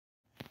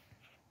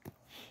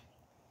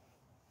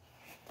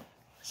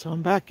So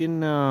I'm back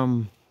in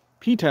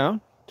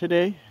Ptown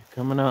today,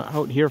 coming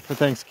out here for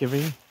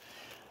Thanksgiving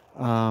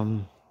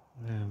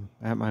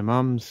at my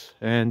mom's,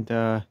 and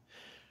I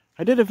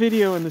did a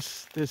video in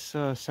this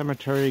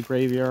cemetery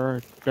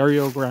graveyard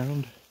burial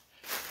ground,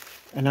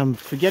 and I'm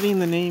forgetting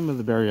the name of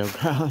the burial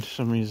ground for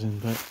some reason,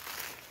 but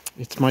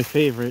it's my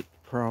favorite.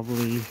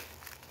 Probably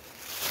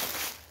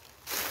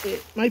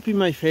it might be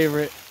my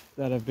favorite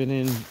that I've been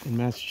in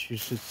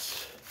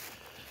Massachusetts.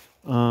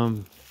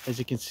 As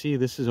you can see,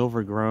 this is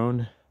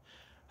overgrown.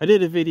 I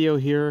did a video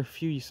here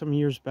some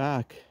years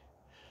back,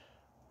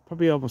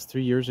 probably almost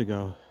 3 years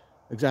ago,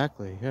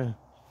 exactly, yeah.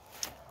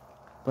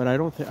 But I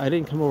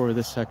didn't come over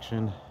this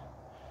section,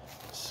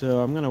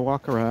 so I'm gonna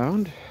walk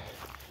around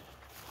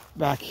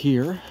back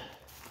here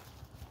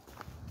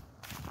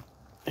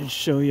and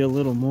show you a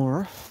little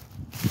more.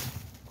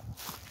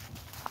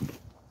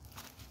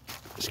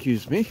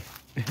 Excuse me.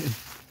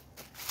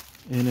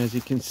 And as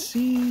you can you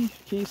see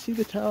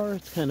the tower?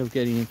 It's kind of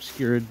getting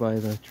obscured by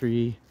the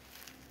tree.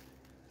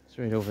 It's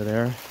right over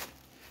there.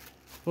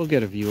 We'll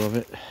get a view of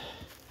it.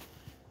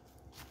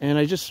 And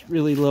I just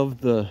really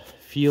love the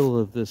feel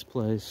of this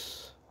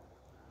place.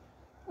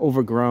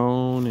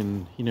 Overgrown,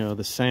 and you know,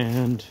 the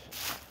sand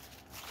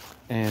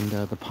and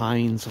the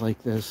pines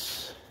like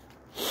this.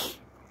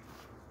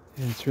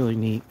 And it's really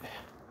neat.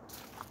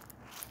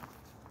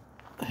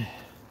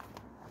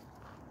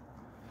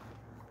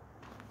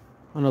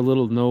 On a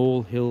little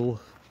knoll hill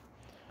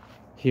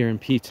here in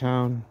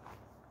Ptown.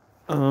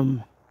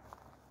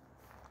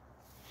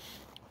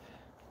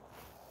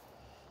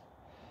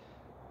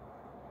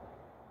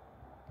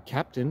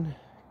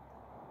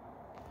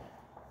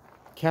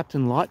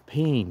 Captain Lot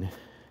Payne.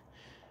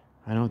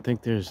 I don't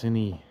think there's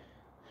any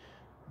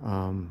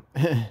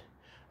I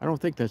don't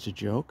think that's a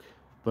joke,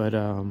 but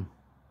and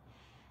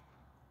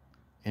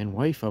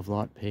wife of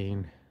Lot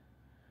Payne.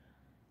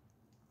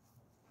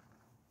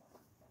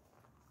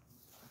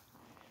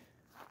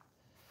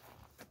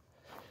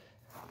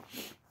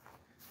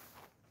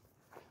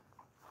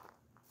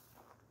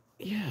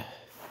 Yeah,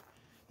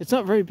 it's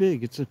not very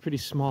big. It's a pretty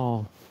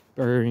small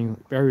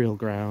burial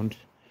ground,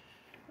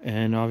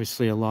 and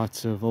obviously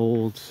lots of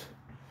old,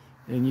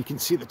 and you can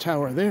see the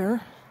tower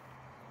there,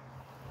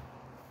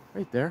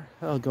 right there.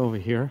 I'll go over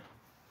here.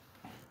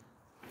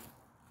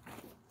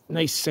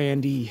 Nice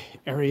sandy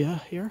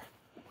area here.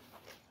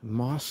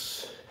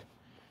 Moss.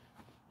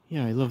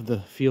 Yeah, I love the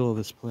feel of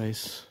this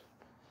place.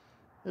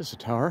 There's a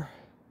tower.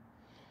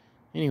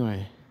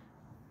 Anyway,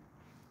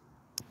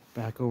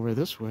 back over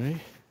this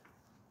way.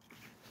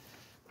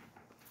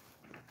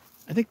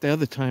 I think the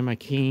other time I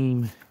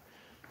came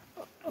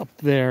up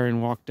there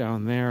and walked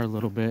down there a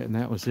little bit, and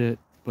that was it.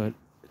 But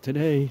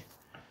today,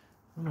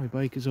 oh, my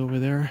bike is over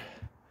there.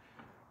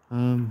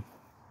 I'm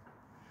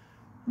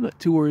not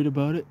too worried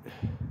about it.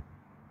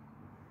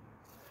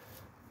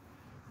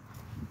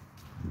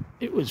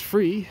 It was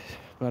free,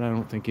 but I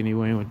don't think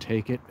anyone would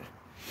take it.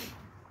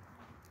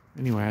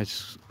 Anyway, I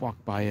just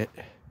walked by it.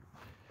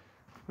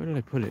 Where did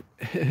I put it?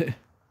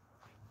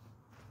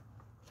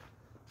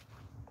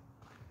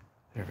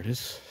 There it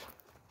is.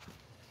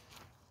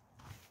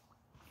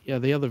 Yeah,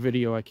 the other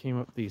video, I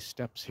came up these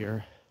steps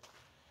here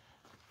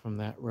from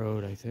that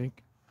road, I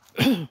think.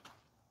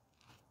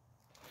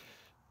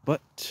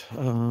 But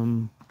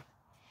when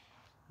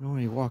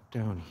I walk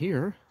down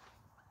here,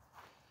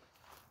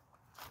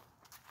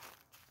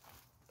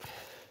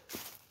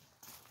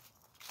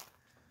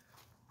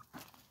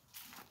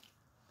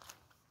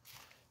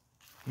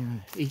 yeah,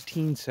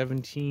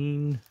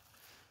 1817.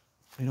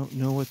 I don't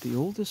know what the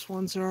oldest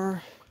ones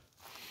are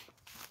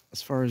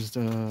as far as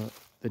the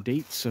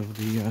dates of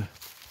the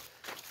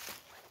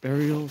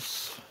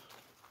burials,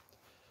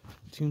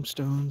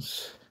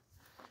 tombstones.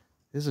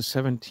 This is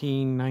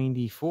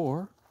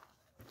 1794.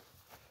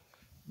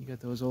 You got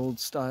those old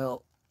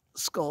style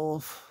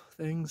skull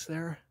things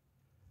there.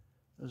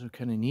 Those are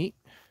kind of neat.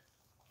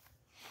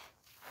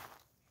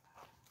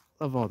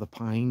 Love all the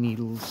pine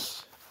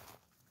needles.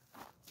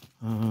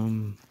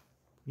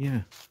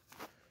 Yeah.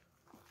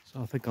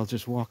 So I think I'll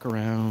just walk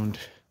around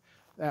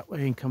that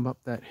way and come up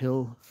that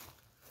hill.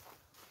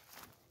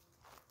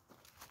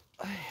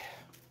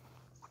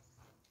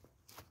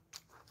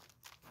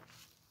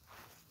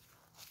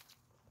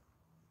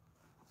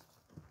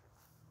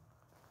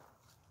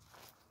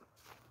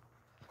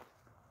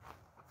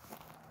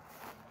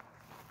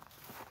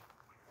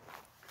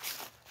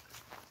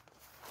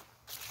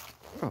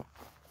 Oh,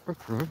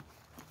 Brook Road.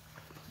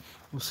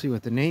 We'll see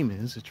what the name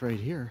is. It's right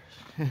here.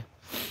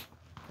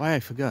 Why I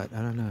forgot,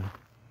 I don't know.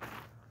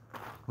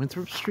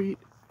 Winthrop Street?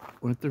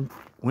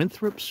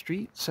 Winthrop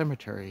Street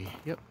Cemetery.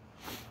 Yep.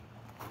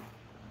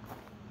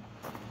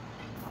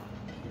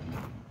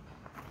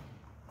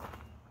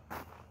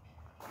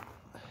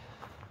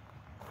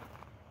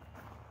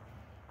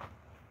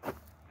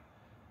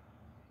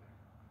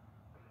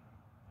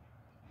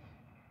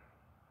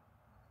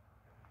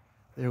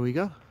 There we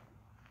go.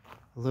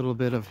 A little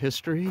bit of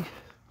history.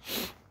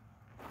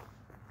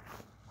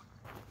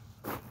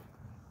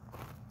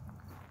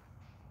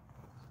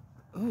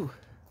 Oh,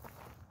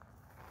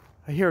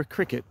 I hear a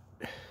cricket.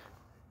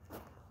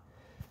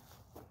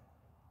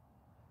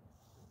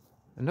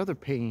 Another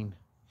pain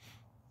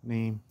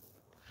name.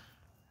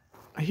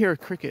 I hear a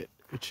cricket,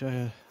 which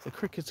the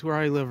crickets where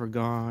I live are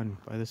gone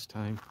by this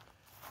time.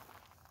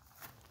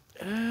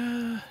 I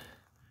don't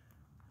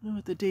know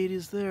what the date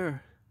is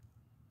there.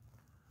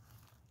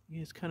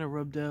 Yeah, it's kind of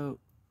rubbed out.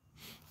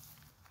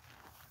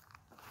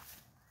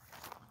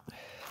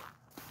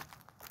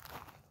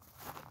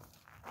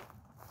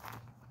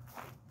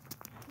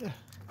 Yeah.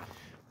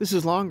 This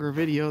is longer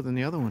video than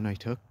the other one I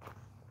took.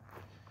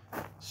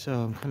 So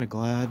I'm kind of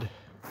glad.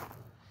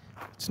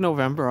 It's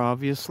November,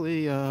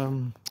 obviously.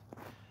 You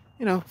know,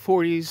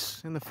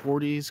 40s, in the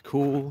 40s,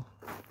 cool.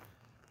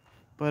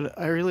 But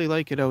I really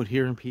like it out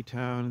here in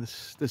Ptown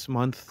this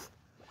month.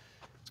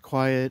 It's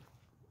quiet.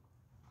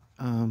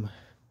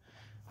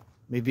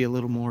 Maybe a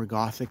little more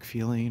gothic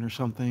feeling or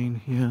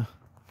something, yeah.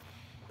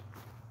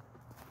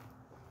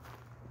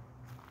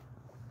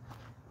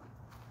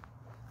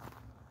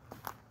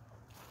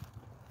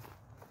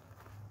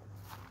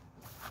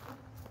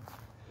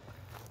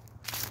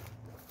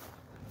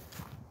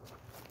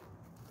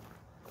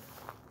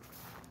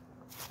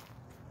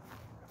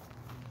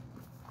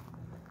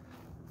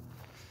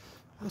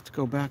 Let's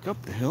go back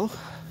up the hill.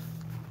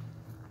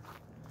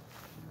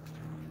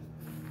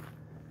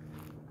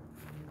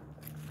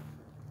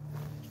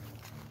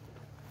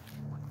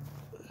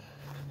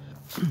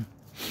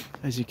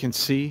 As you can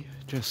see,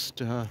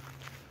 just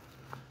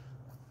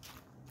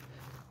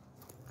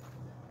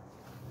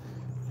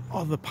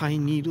all the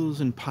pine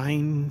needles and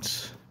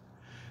pines,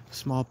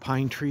 small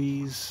pine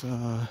trees,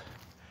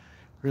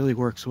 really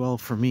works well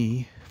for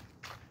me.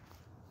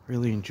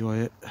 Really enjoy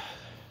it. All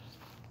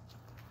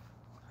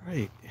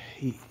right,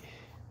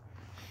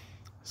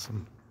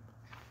 some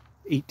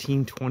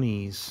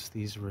 1820s.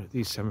 These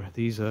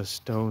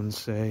stones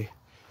say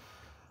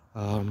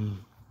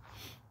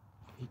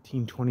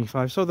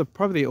 1825. So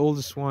probably the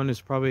oldest one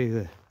is probably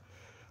the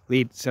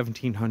late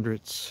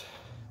 1700s.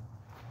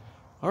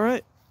 All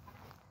right,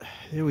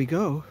 there we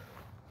go.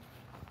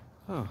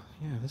 Oh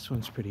yeah, this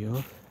one's pretty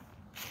old.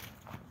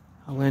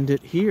 I'll end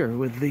it here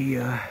with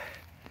the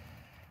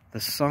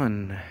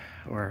sun,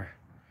 or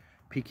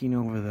peeking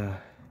over the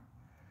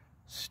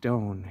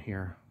stone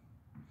here.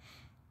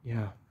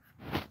 Yeah.